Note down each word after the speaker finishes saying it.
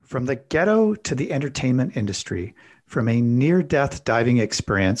From the ghetto to the entertainment industry, from a near-death diving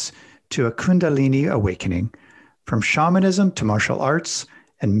experience to a Kundalini awakening, from shamanism to martial arts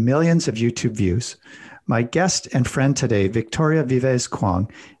and millions of YouTube views, my guest and friend today, Victoria Vives Kwong,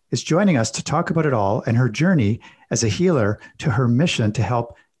 is joining us to talk about it all and her journey as a healer to her mission to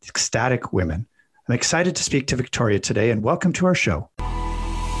help ecstatic women. I'm excited to speak to Victoria today, and welcome to our show.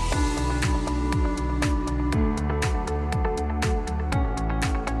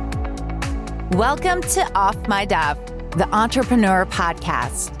 Welcome to Off My Duff, the Entrepreneur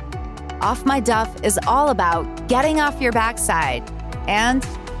Podcast. Off My Duff is all about getting off your backside and,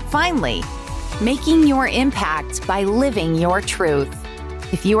 finally, making your impact by living your truth.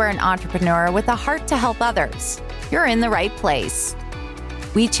 If you are an entrepreneur with a heart to help others, you're in the right place.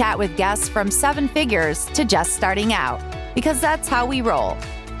 We chat with guests from seven figures to just starting out, because that's how we roll.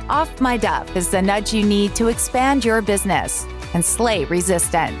 Off My Duff is the nudge you need to expand your business and slay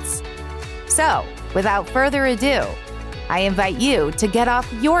resistance. So, without further ado, I invite you to get off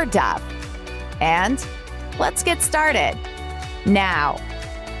your duff. And let's get started. Now,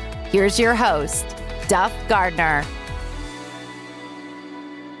 here's your host, Duff Gardner.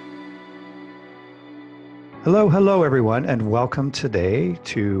 Hello, everyone, and welcome today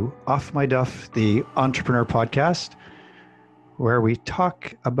to Off My Duff, the Entrepreneur Podcast, where we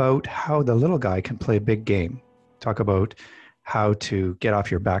talk about how the little guy can play a big game. Talk about how to get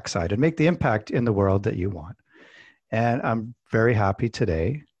off your backside and make the impact in the world that you want. And I'm very happy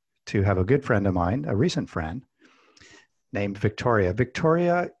today to have a good friend of mine, a recent friend, named Victoria.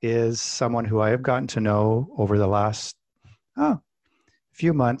 Victoria is someone who I have gotten to know over the last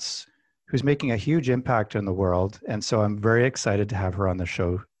few months, who's making a huge impact in the world. And so I'm very excited to have her on the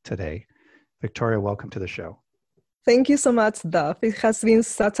show today. Victoria, welcome to the show. Thank you so much, Duff. It has been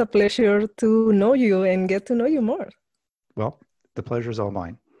such a pleasure to know you and get to know you more. Well, the pleasure is all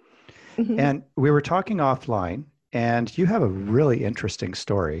mine. Mm-hmm. And we were talking offline, and you have a really interesting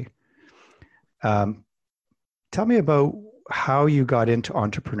story. Tell me about how you got into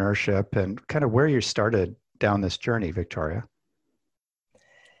entrepreneurship and kind of where you started down this journey, Victoria.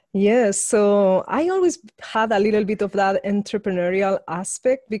 Yes, so I always had a little bit of that entrepreneurial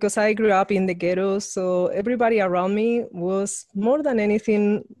aspect because I grew up in the ghetto. So everybody around me was more than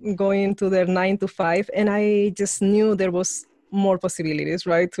anything going to their 9 to 5. And I just knew there was more possibilities,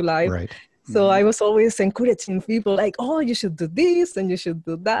 right, to life. Right. So I was always encouraging people like, oh, you should do this and you should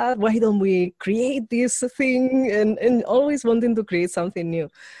do that. Why don't we create this thing? And always wanting to create something new.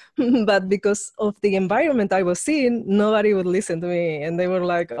 But because of the environment I was in, nobody would listen to me. And they were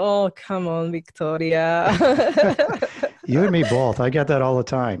like, oh, come on, Victoria. You and me both. I get that all the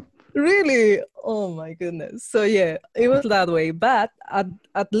time. Really? Oh, my goodness. So, yeah, it was that way. But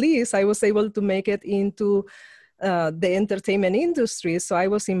at least I was able to make it into the entertainment industry. So I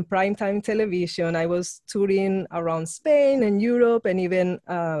was in primetime television. I was touring around Spain and Europe and even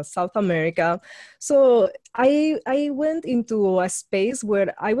South America. So I went into a space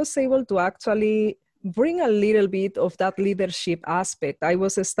where I was able to actually bring a little bit of that leadership aspect. I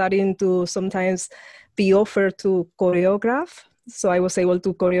was starting to sometimes be offered to choreograph. So I was able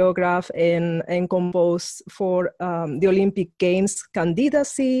to choreograph and compose for the Olympic Games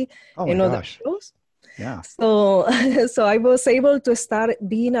candidacy and other shows. Yeah. So I was able to start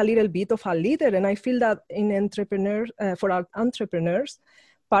being a little bit of a leader. And I feel that for our entrepreneurs,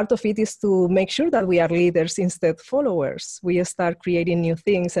 part of it is to make sure that we are leaders instead of followers. We start creating new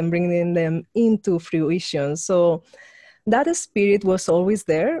things and bringing them into fruition. So that spirit was always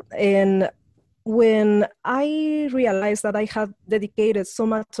there. And when I realized that I had dedicated so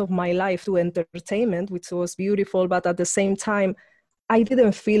much of my life to entertainment, which was beautiful, but at the same time, I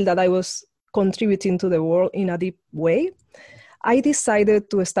didn't feel that I was contributing to the world in a deep way, I decided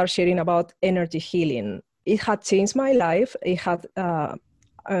to start sharing about energy healing. It had changed my life. It had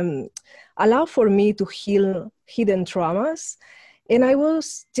allowed for me to heal hidden traumas. And I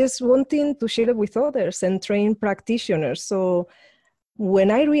was just wanting to share it with others and train practitioners. So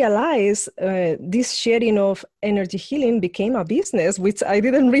when I realized this sharing of energy healing became a business, which I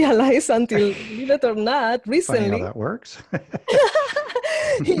didn't realize until, believe it or not, recently. Funny how that works.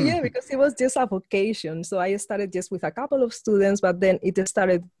 Yeah, because it was just a vocation. So I started just with a couple of students, but then it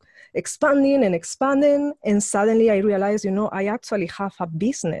started expanding. And suddenly I realized, I actually have a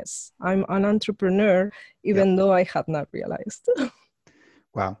business. I'm an entrepreneur, even though I had not realized.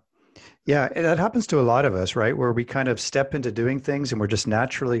 Wow. Yeah, that happens to a lot of us, right? Where we kind of step into doing things and we're just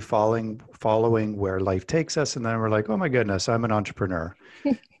naturally following where life takes us. And then we're like, oh my goodness, I'm an entrepreneur.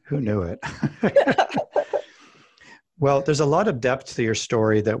 Who knew it? Well, there's a lot of depth to your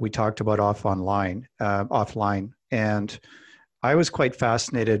story that we talked about offline. And I was quite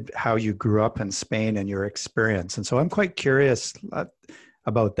fascinated how you grew up in Spain and your experience. And so I'm quite curious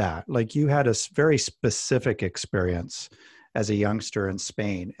about that. Like you had a very specific experience as a youngster in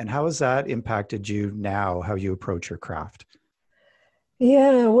Spain. And how has that impacted you now, how you approach your craft?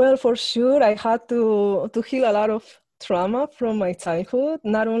 Yeah, well, for sure, I had to heal a lot of trauma from my childhood.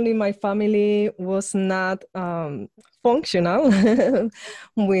 Not only my family was not functional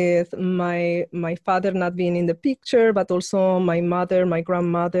with my father not being in the picture, but also my mother, my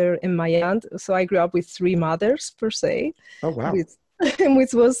grandmother, and my aunt. So I grew up with three mothers per se, Oh, wow. with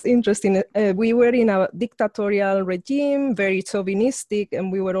which was interesting. We were in a dictatorial regime, very chauvinistic,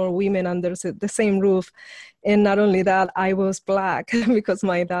 and we were all women under the same roof. And not only that, I was Black because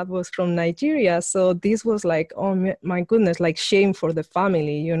my dad was from Nigeria. So this was like, oh my goodness, like shame for the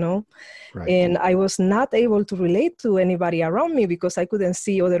family, you know? Right. And I was not able to relate to anybody around me because I couldn't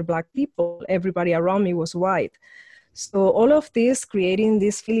see other Black people. Everybody around me was white. So all of this creating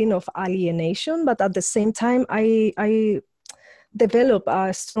this feeling of alienation, but at the same time, I develop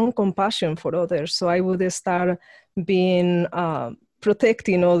a strong compassion for others. So I would start being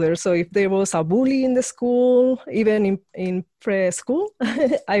protecting others. So if there was a bully in the school, even in preschool,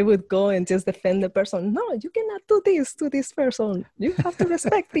 I would go and just defend the person. No, you cannot do this to this person. You have to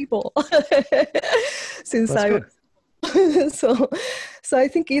respect people. Since That's good. so I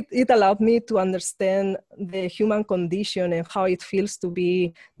think it allowed me to understand the human condition and how it feels to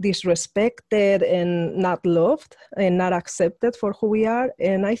be disrespected and not loved and not accepted for who we are.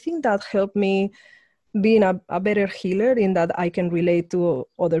 And I think that helped me being a better healer in that I can relate to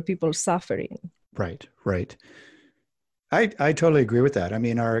other people's suffering. Right, right. I totally agree with that. I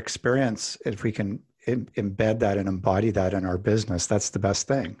mean, our experience, if we can embed that and embody that in our business, that's the best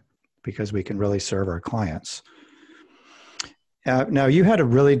thing because we can really serve our clients. Now, you had a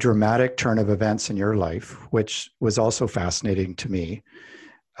really dramatic turn of events in your life, which was also fascinating to me.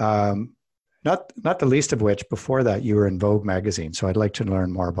 Not the least of which, before that, you were in Vogue magazine. So I'd like to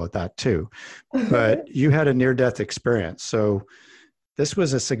learn more about that too. But you had a near-death experience. So this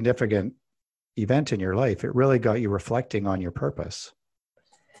was a significant event in your life. It really got you reflecting on your purpose.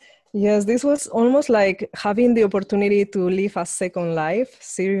 Yes, this was almost like having the opportunity to live a second life,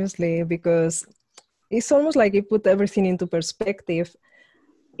 seriously, because it's almost like it put everything into perspective.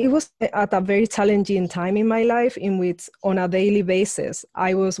 It was at a very challenging time in my life in which on a daily basis,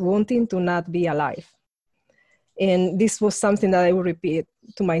 I was wanting to not be alive. And this was something that I would repeat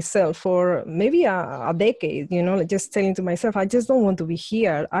to myself for maybe a decade, you know, just telling to myself, I just don't want to be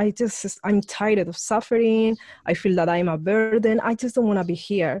here. I'm tired of suffering. I feel that I'm a burden. I just don't want to be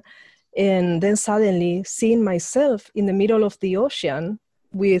here. And then suddenly seeing myself in the middle of the ocean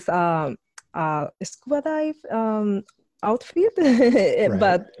with a scuba dive outfit,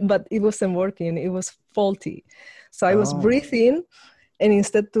 right. but it wasn't working. It was faulty. So I was breathing, and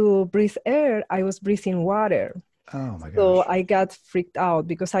instead to breathe air, I was breathing water. Oh my gosh. So I got freaked out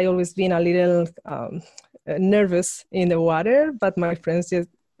because I always been a little nervous in the water, but my friends just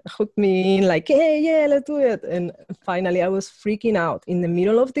hooked me in like, hey, yeah, let's do it. And finally I was freaking out in the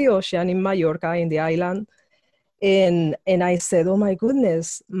middle of the ocean in Mallorca, in the island. And I said, oh my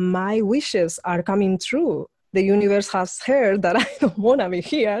goodness, my wishes are coming true. The universe has heard that I don't want to be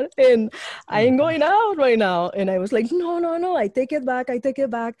here and I ain't going out right now. And I was like, no, I take it back.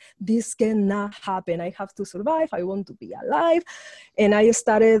 This cannot happen. I have to survive. I want to be alive. And I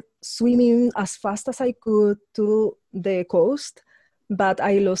started swimming as fast as I could to the coast, but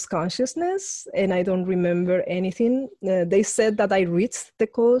I lost consciousness and I don't remember anything. They said that I reached the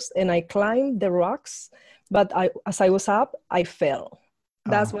coast and I climbed the rocks, but as I was up, I fell.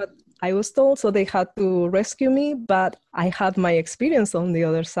 That's what I was told, so they had to rescue me, but I had my experience on the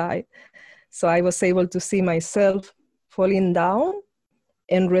other side. So I was able to see myself falling down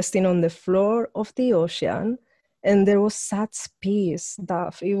and resting on the floor of the ocean. And there was such peace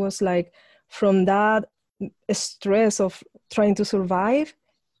that it was like from that stress of trying to survive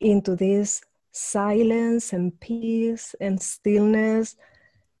into this silence and peace and stillness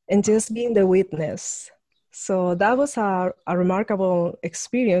and just being the witness. So that was a remarkable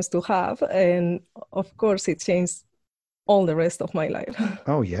experience to have. And of course, it changed all the rest of my life.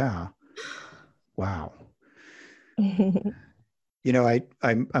 Oh, yeah. Wow. You know,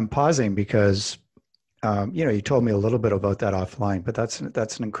 I'm pausing because, you know, you told me a little bit about that offline, but that's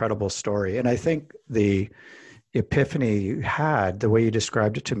an incredible story. And I think the epiphany you had, the way you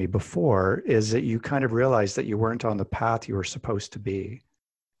described it to me before, is that you kind of realized that you weren't on the path you were supposed to be.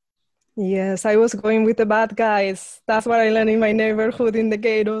 Yes, I was going with the bad guys. That's what I learned in my neighborhood in the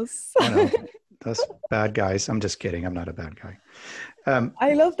ghettos. I know, those bad guys. I'm just kidding. I'm not a bad guy.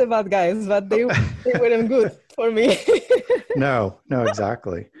 I love the bad guys, but they weren't good. for me. No,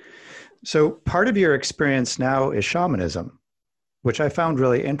 exactly. So part of your experience now is shamanism, which I found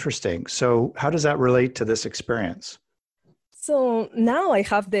really interesting. So how does that relate to this experience? So now I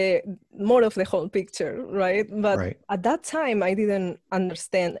have the more of the whole picture, right? But Right. at that time, I didn't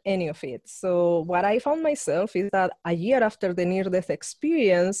understand any of it. So what I found myself is that a year after the near-death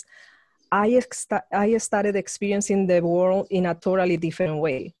experience, I started experiencing the world in a totally different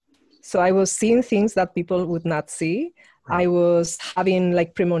way. So I was seeing things that people would not see. Right. I was having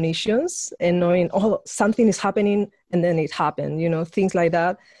like premonitions and knowing, oh, something is happening, and then it happened, things like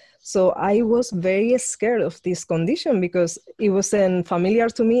that. So I was very scared of this condition because it wasn't familiar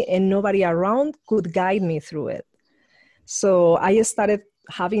to me and nobody around could guide me through it. So I started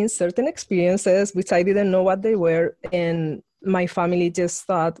having certain experiences, which I didn't know what they were. And my family just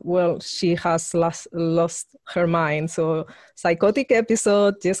thought, well, she has lost her mind. So psychotic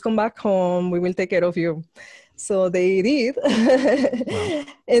episode, just come back home. We will take care of you. So they did. Wow.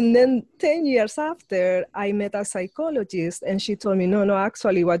 And then 10 years after, I met a psychologist and she told me, no,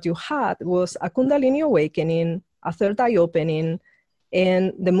 actually what you had was a Kundalini awakening, a third eye opening,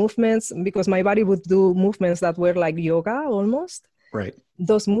 and the movements, because my body would do movements that were like yoga almost. Right.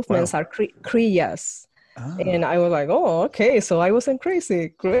 Those movements are kriyas. And I was like, oh, okay, so I wasn't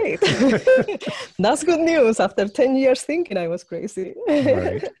crazy. Great. That's good news. After 10 years thinking I was crazy.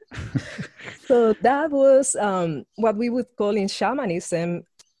 Right. So that was what we would call in shamanism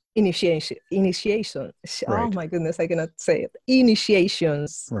initiation. Right. Oh my goodness, I cannot say it.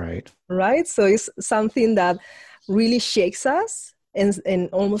 Initiations. Right. Right? So it's something that really shakes us and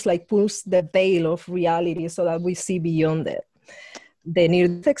almost like pulls the veil of reality so that we see beyond it. The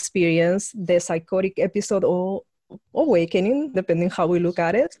near-death experience, the psychotic episode, or awakening, depending how we look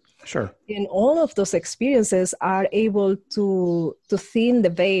at it. Sure. And all of those experiences are able to thin the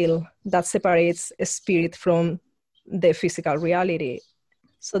veil that separates a spirit from the physical reality,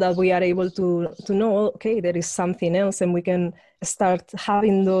 so that we are able to know, okay, there is something else, and we can start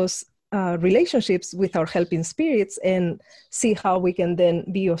having those relationships with our helping spirits and see how we can then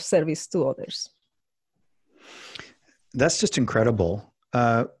be of service to others. That's just incredible.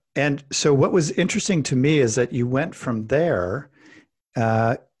 And so what was interesting to me is that you went from there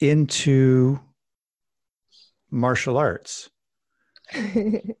into martial arts.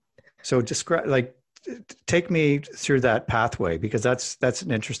 So describe, like, take me through that pathway, because that's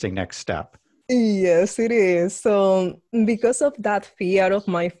an interesting next step. Yes, it is. So because of that fear of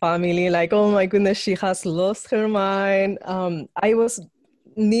my family, like, oh my goodness, she has lost her mind, I was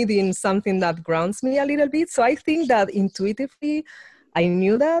needing something that grounds me a little bit. So I think that intuitively, I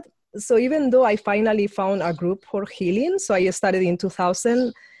knew that. So even though I finally found a group for healing, so I started in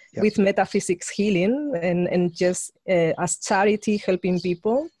 2000 with Metaphysics Healing and just as charity, helping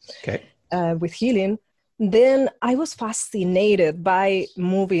people with healing. Then I was fascinated by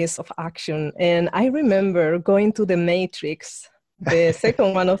movies of action. And I remember going to The Matrix, the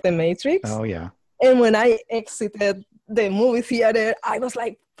second one of The Matrix. Oh, yeah. And when I exited the movie theater, I was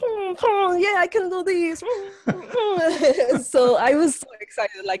like, yeah, I can do this. So I was so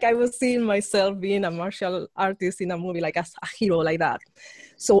excited. Like, I was seeing myself being a martial artist in a movie, like as a hero like that.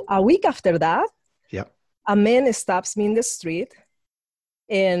 So a week after that, a man stops me in the street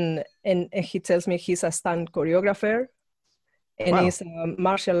and he tells me he's a stunt choreographer and he's a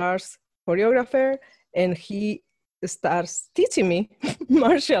martial arts choreographer, and he starts teaching me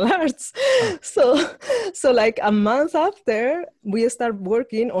martial arts. So like a month after, we start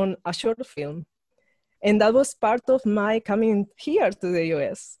working on a short film. And that was part of my coming here to the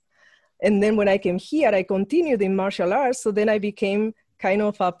US. And then when I came here, I continued in martial arts. So then I became kind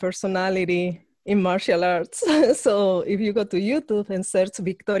of a personality in martial arts. So if you go to YouTube and search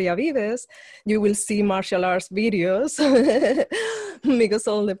Victoria Vives, you will see martial arts videos because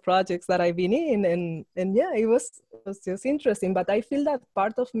all the projects that I've been in. And yeah, it was just interesting. But I feel that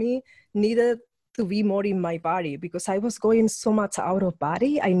part of me needed to be more in my body because I was going so much out of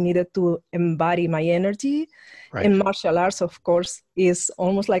body. I needed to embody my energy. Right. And martial arts, of course, is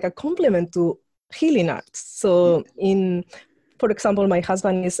almost like a complement to healing arts. So for example, my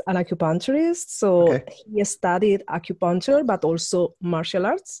husband is an acupuncturist, so he studied acupuncture, but also martial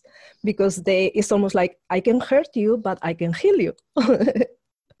arts, because it's almost like I can hurt you, but I can heal you.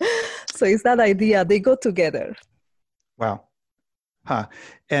 So it's that idea, they go together. Wow. Huh.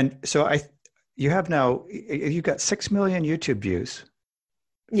 And so you've got 6 million YouTube views,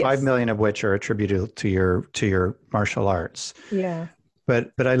 5 million of which are attributed to your martial arts. Yeah.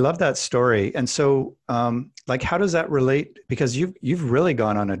 But I love that story. And so, like, how does that relate? Because you've really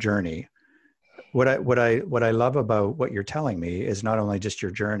gone on a journey What I love about what you're telling me is not only just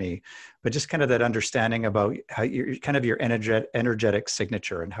your journey, but just kind of that understanding about how your kind of your energetic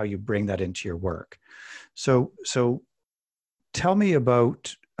signature and how you bring that into your work. So tell me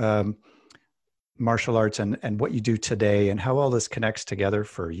about martial arts and what you do today and how all this connects together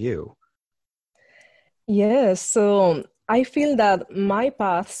for you. Yes, so I feel that my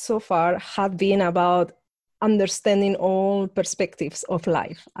path so far had been about understanding all perspectives of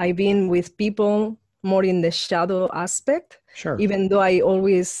life. I've been with people more in the shadow aspect, Sure. even though I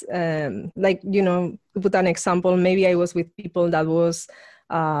always, to put an example, maybe I was with people that was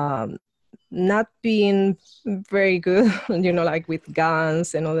not being very good, like with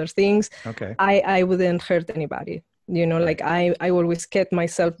guns and other things. Okay. I wouldn't hurt anybody. Like I always kept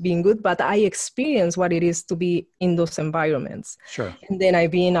myself being good, but I experienced what it is to be in those environments. Sure. And then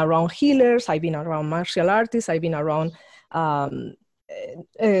I've been around healers, I've been around martial artists, I've been around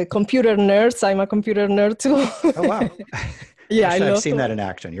computer nerds. I'm a computer nerd too. Oh, wow. Yeah, I've seen that in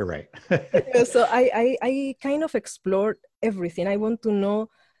action. You're right. So I kind of explored everything. I want to know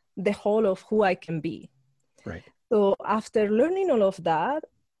the whole of who I can be. Right. So after learning all of that,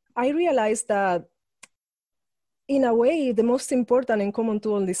 I realized that in a way, the most important and common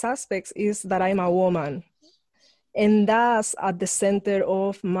to all these aspects is that I'm a woman. And that's at the center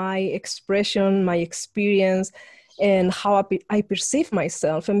of my expression, my experience, and how I perceive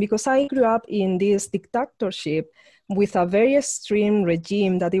myself. And because I grew up in this dictatorship with a very extreme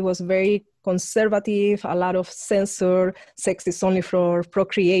regime that it was very conservative, a lot of censor, sex is only for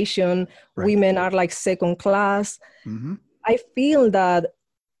procreation, right. Women are like second class. Mm-hmm. I feel that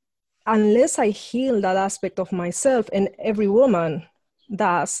unless I heal that aspect of myself, and every woman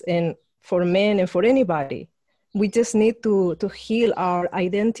does, and for men and for anybody, we just need to heal our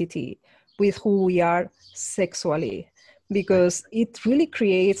identity with who we are sexually, because it really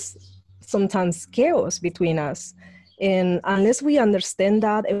creates sometimes chaos between us. And unless we understand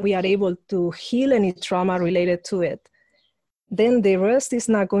that and we are able to heal any trauma related to it, then the rest is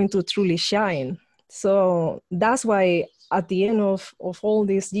not going to truly shine. So that's why at the end of all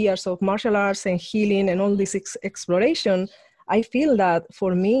these years of martial arts and healing and all this exploration, I feel that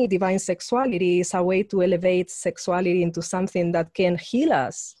for me, divine sexuality is a way to elevate sexuality into something that can heal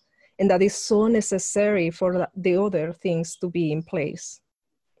us, and that is so necessary for the other things to be in place.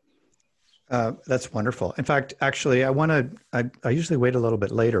 That's wonderful. In fact, actually, I usually wait a little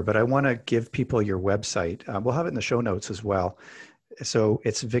bit later, but I want to give people your website. We'll have it in the show notes as well. So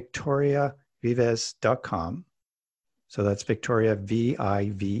it's victoriavives.com. So that's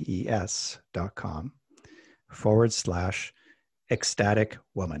victoriavives.com/ecstatic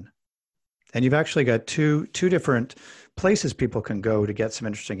woman. And you've actually got two different places people can go to get some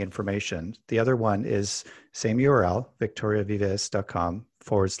interesting information. The other one is same URL,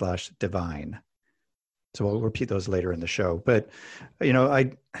 victoriavives.com/divine. So we'll repeat those later in the show. But,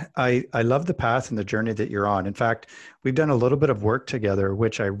 I love the path and the journey that you're on. In fact, we've done a little bit of work together,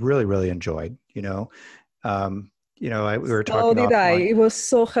 which I really, really enjoyed, we were talking. So did I. It was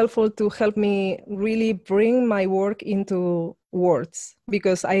so helpful to help me really bring my work into words,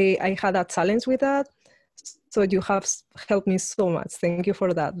 because I had a challenge with that. So you have helped me so much. Thank you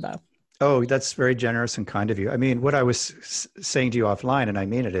for that, Daph. Oh, that's very generous and kind of you. I mean, what I was saying to you offline, and I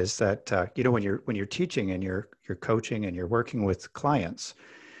mean it, is that when you're teaching and you're coaching and you're working with clients,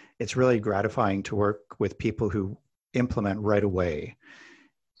 it's really gratifying to work with people who implement right away.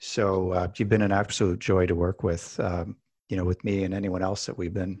 So you've been an absolute joy to work with, with me and anyone else that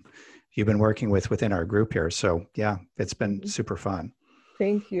you've been working with within our group here. So yeah, it's been super fun.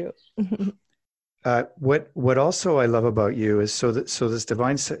 Thank you. What also I love about you is this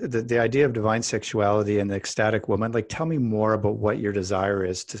divine, the idea of divine sexuality and the ecstatic woman. Like, tell me more about what your desire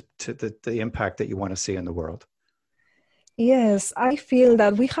is to the impact that you want to see in the world. Yes, I feel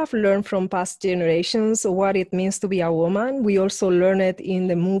that we have learned from past generations what it means to be a woman. We also learn it in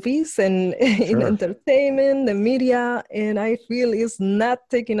the movies and in entertainment, the media, and I feel it's not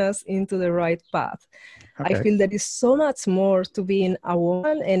taking us into the right path. Okay. I feel there is so much more to being a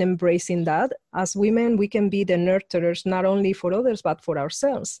woman and embracing that. As women, we can be the nurturers, not only for others, but for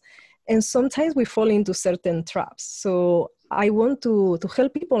ourselves. And sometimes we fall into certain traps. So I want to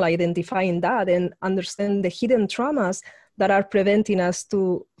help people identifying that and understand the hidden traumas that are preventing us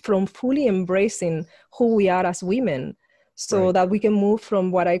from fully embracing who we are as women, so that we can move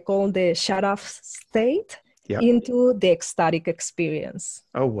from what I call the shut-off state into the ecstatic experience.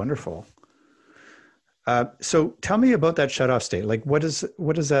 Oh, wonderful. So tell me about that shut-off state. Like, what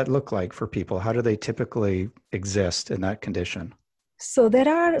does that look like for people? How do they typically exist in that condition? So there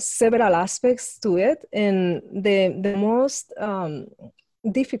are several aspects to it, and the most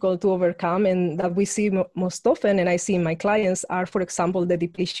difficult to overcome and that we see most often, and I see in my clients, are, for example, the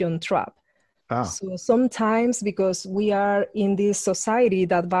depletion trap. Ah. So sometimes, because we are in this society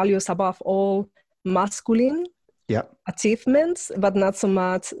that values above all masculine achievements, but not so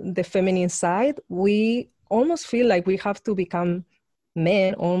much the feminine side, we almost feel like we have to become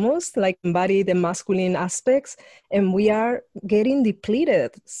men, almost like embody the masculine aspects, and we are getting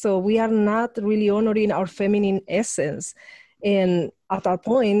depleted. So we are not really honoring our feminine essence. And at that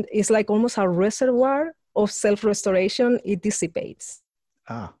point, it's like almost a reservoir of self-restoration. It dissipates.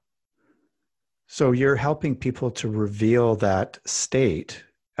 Ah. So you're helping people to reveal that state,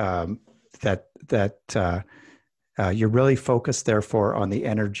 you're really focused, therefore, on the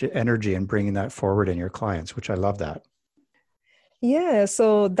energy and bringing that forward in your clients, which I love that. Yeah,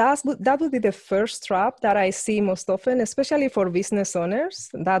 so that would be the first trap that I see most often, especially for business owners,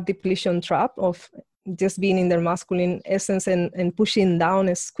 that depletion trap of just being in their masculine essence and pushing down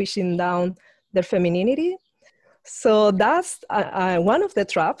and squishing down their femininity. So that's one of the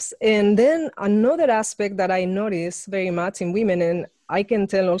traps. And then another aspect that I notice very much in women, and I can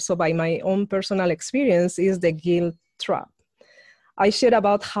tell also by my own personal experience, is the guilt trap. I shared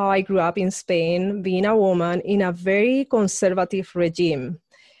about how I grew up in Spain, being a woman in a very conservative regime.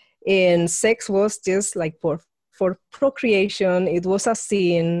 And sex was just like for procreation, it was a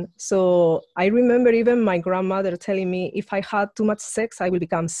sin. So I remember even my grandmother telling me, if I had too much sex, I will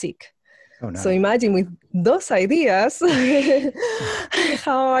become sick. Oh, no. So imagine with those ideas,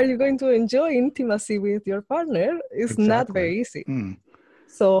 how are you going to enjoy intimacy with your partner? It's not very easy.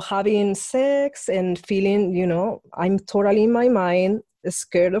 So having sex and feeling, I'm totally in my mind,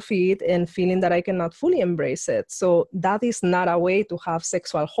 scared of it, and feeling that I cannot fully embrace it. So that is not a way to have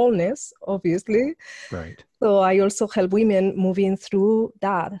sexual wholeness, obviously. Right. So I also help women moving through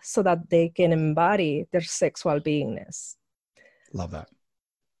that so that they can embody their sexual beingness. Love that.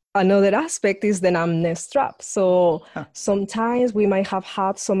 Another aspect is the numbness trap. So sometimes we might have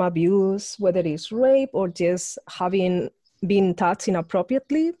had some abuse, whether it's rape or just having been touched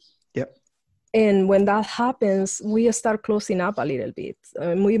inappropriately. Yep. And when that happens, we start closing up a little bit.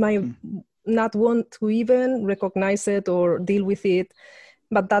 We might not want to even recognize it or deal with it,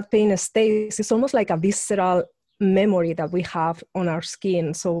 but that pain stays. It's almost like a visceral memory that we have on our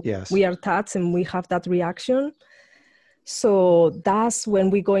skin. So we are touched and we have that reaction. So that's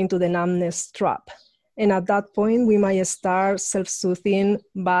when we go into the numbness trap. And at that point, we might start self-soothing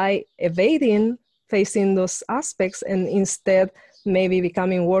by evading facing those aspects and instead maybe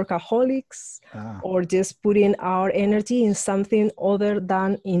becoming workaholics or just putting our energy in something other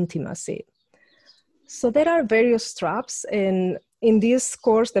than intimacy. So there are various traps. And in this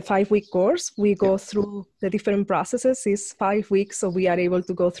course, the 5-week course, we go through the different processes. It's 5 weeks, so we are able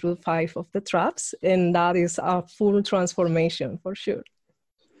to go through 5 of the traps. And that is a full transformation for sure.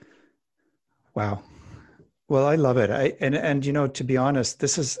 Wow. Well, I love it. And to be honest,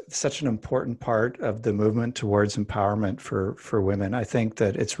 this is such an important part of the movement towards empowerment for women. I think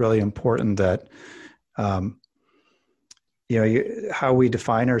that it's really important that, how we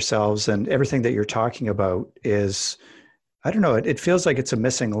define ourselves and everything that you're talking about is, I don't know, it feels like it's a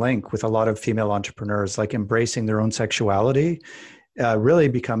missing link with a lot of female entrepreneurs, like embracing their own sexuality really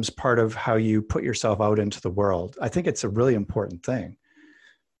becomes part of how you put yourself out into the world. I think it's a really important thing.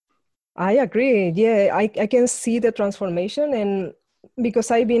 I agree. Yeah, I can see the transformation. And because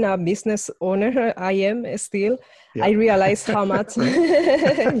I've been a business owner, I am still, I realize how much,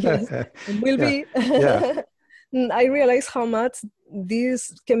 I realize how much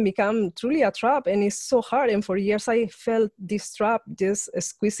this can become truly a trap, and it's so hard. And for years, I felt this trap just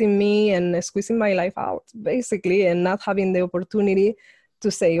squeezing me and squeezing my life out, basically, and not having the opportunity to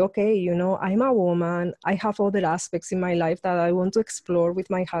say, okay, I'm a woman. I have other aspects in my life that I want to explore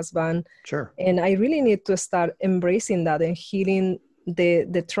with my husband. Sure. And I really need to start embracing that and healing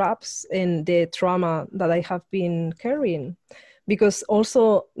the traps and the trauma that I have been carrying. Because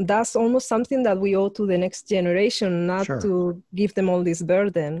also that's almost something that we owe to the next generation, not to give them all this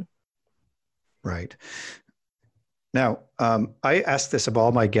burden. Right. Now, I ask this of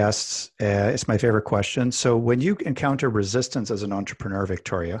all my guests. It's my favorite question. So when you encounter resistance as an entrepreneur,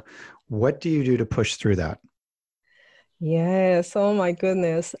 Victoria, what do you do to push through that? Yes. Oh my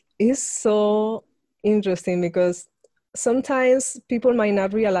goodness. It's so interesting because sometimes people might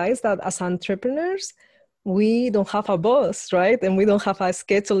not realize that as entrepreneurs, we don't have a boss, right? And we don't have a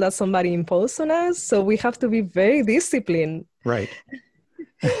schedule that somebody imposed on us. So we have to be very disciplined. Right.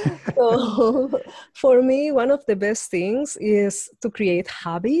 So for me, one of the best things is to create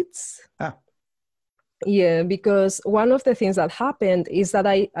habits. Yeah, because one of the things that happened is that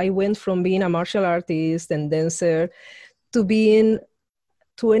I went from being a martial artist and dancer to being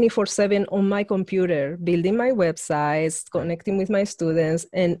 24/7 on my computer, building my websites, connecting with my students,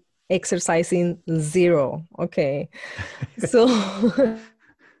 and exercising zero. Okay. So,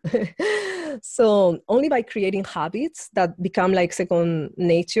 so only by creating habits that become like second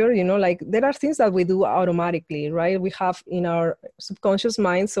nature, like there are things that we do automatically, right? We have in our subconscious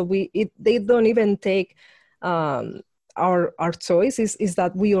mind. So they don't even take, our choice is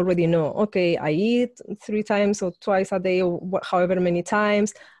that we already know, okay, I eat 3 times or twice a day or however many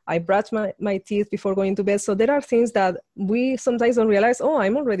times. I brush my teeth before going to bed. So there are things that we sometimes don't realize, oh,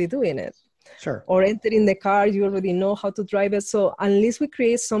 I'm already doing it. Sure. Or entering the car, you already know how to drive it. So unless we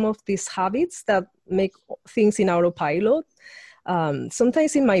create some of these habits that make things in autopilot,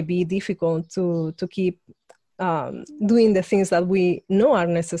 sometimes it might be difficult to keep doing the things that we know are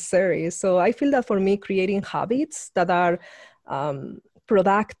necessary. So I feel that for me, creating habits that are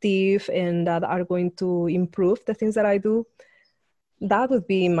productive and that are going to improve the things that I do, that would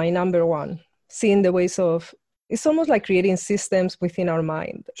be my number one. Seeing the ways of, it's almost like creating systems within our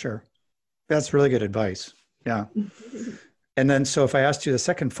mind. Sure. That's really good advice. Yeah. And then, so if I asked you the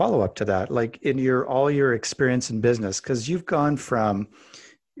second follow-up to that, like in all your experience in business, because you've gone from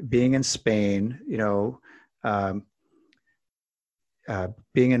being in Spain,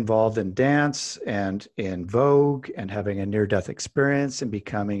 being involved in dance and in Vogue and having a near-death experience and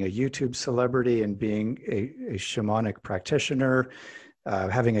becoming a YouTube celebrity and being a shamanic practitioner,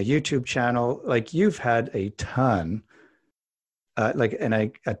 having a YouTube channel, like you've had a ton,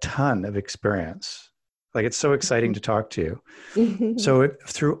 a ton of experience. Like it's so exciting to talk to you. So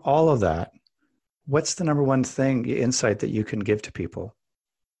through all of that, what's the number one insight that you can give to people?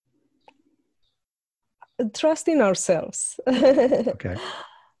 Trusting ourselves. Okay.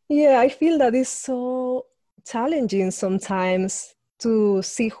 Yeah, I feel that it's so challenging sometimes to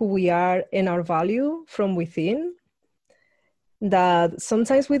see who we are and our value from within, that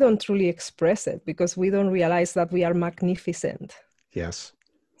sometimes we don't truly express it because we don't realize that we are magnificent. Yes.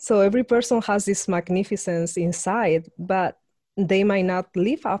 So every person has this magnificence inside, but they might not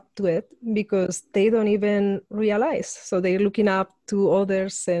live up to it because they don't even realize. So they're looking up to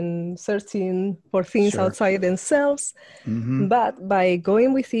others and searching for things outside themselves. Mm-hmm. But by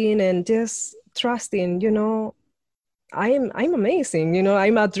going within and just trusting, I'm amazing.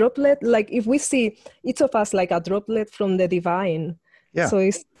 I'm a droplet. Like if we see each of us like a droplet from the divine. Yeah. So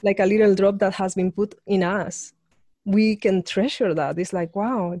it's like a little drop that has been put in us. We can treasure that. It's like,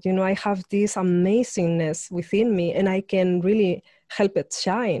 wow, I have this amazingness within me and I can really help it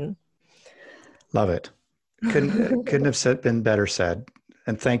shine. Love it. Couldn't have been better said.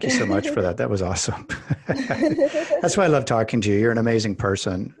 And thank you so much for that. That was awesome. That's why I love talking to you. You're an amazing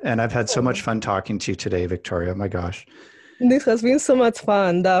person. And I've had so much fun talking to you today, Victoria. My gosh. This has been so much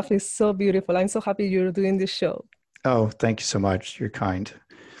fun. Daph is so beautiful. I'm so happy you're doing this show. Oh, thank you so much. You're kind.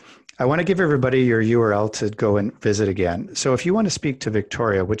 I want to give everybody your URL to go and visit again. So if you want to speak to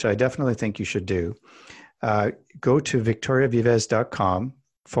Victoria, which I definitely think you should do, go to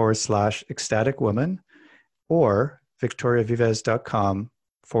victoriavives.com/ecstatic woman or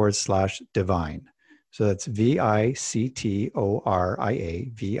victoriavives.com/divine. So that's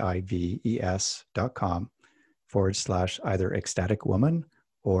victoriavives.com/ either ecstatic woman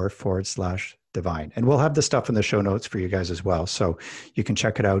or / divine. And we'll have the stuff in the show notes for you guys as well. So you can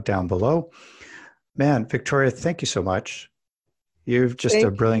check it out down below. Man, Victoria, thank you so much. You've just a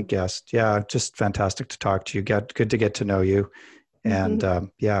brilliant guest. Yeah, just fantastic to talk to you. Good to get to know you. And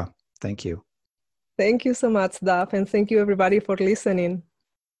thank you. Thank you so much, Daph. And thank you everybody for listening.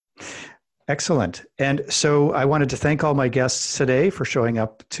 Excellent. And so I wanted to thank all my guests today for showing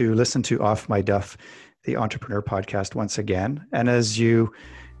up to listen to Off My Duff, the Entrepreneur Podcast once again. And as you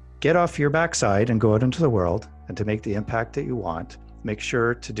get off your backside and go out into the world and to make the impact that you want, make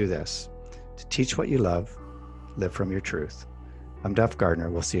sure to do this, to teach what you love, live from your truth. I'm Duff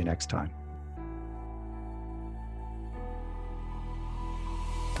Gardner. We'll see you next time.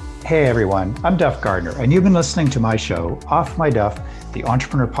 Hey everyone, I'm Duff Gardner, and you've been listening to my show, Off My Duff, the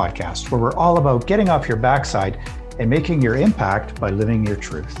Entrepreneur Podcast, where we're all about getting off your backside and making your impact by living your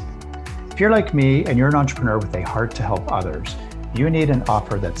truth. If you're like me and you're an entrepreneur with a heart to help others, you need an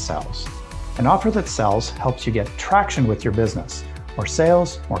offer that sells. An offer that sells helps you get traction with your business. More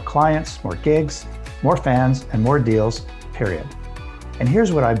sales, more clients, more gigs, more fans, and more deals, period. And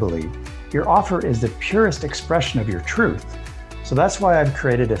here's what I believe. Your offer is the purest expression of your truth. So that's why I've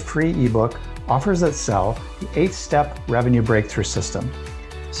created a free ebook, Offers That Sell, the 8-step revenue breakthrough system.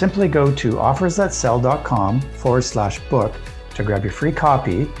 Simply go to offersthatsell.com/book to grab your free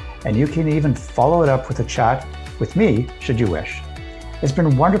copy, and you can even follow it up with a chat with me, should you wish. It's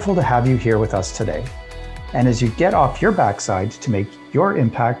been wonderful to have you here with us today. And as you get off your backside to make your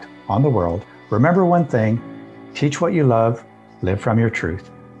impact on the world. Remember one thing, teach what you love, live from your truth.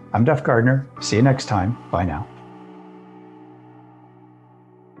 I'm Duff Gardner. See you next time. Bye now.